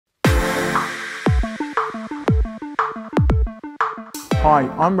Hi,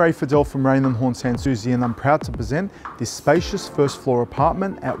 I'm Raine from Raine Horne Souci, and I'm proud to present this spacious first floor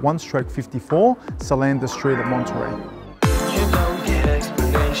apartment at 1/54 Solander Street at Monterey. You don't get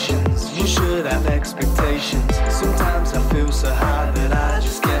explanations, you should have expectations. Sometimes I feel so high that I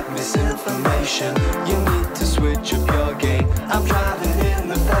just get misinformation. You need to switch up your game, I'm driving in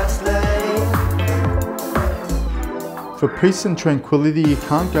the fast lane. For peace and tranquility, you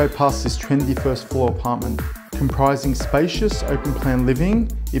can't go past this trendy first floor apartment. Comprising spacious, open-plan living,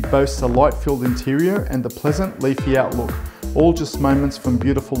 it boasts a light-filled interior and a pleasant, leafy outlook, all just moments from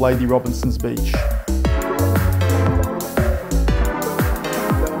beautiful Lady Robinson's Beach.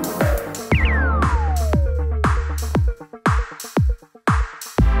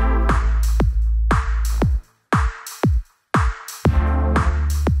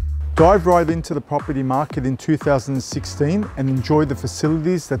 Dive right into the property market in 2016 and enjoy the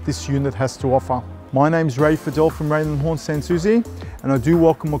facilities that this unit has to offer. My name's Raine from Raine Horne Souci, and I do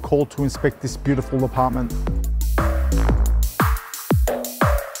welcome a call to inspect this beautiful apartment.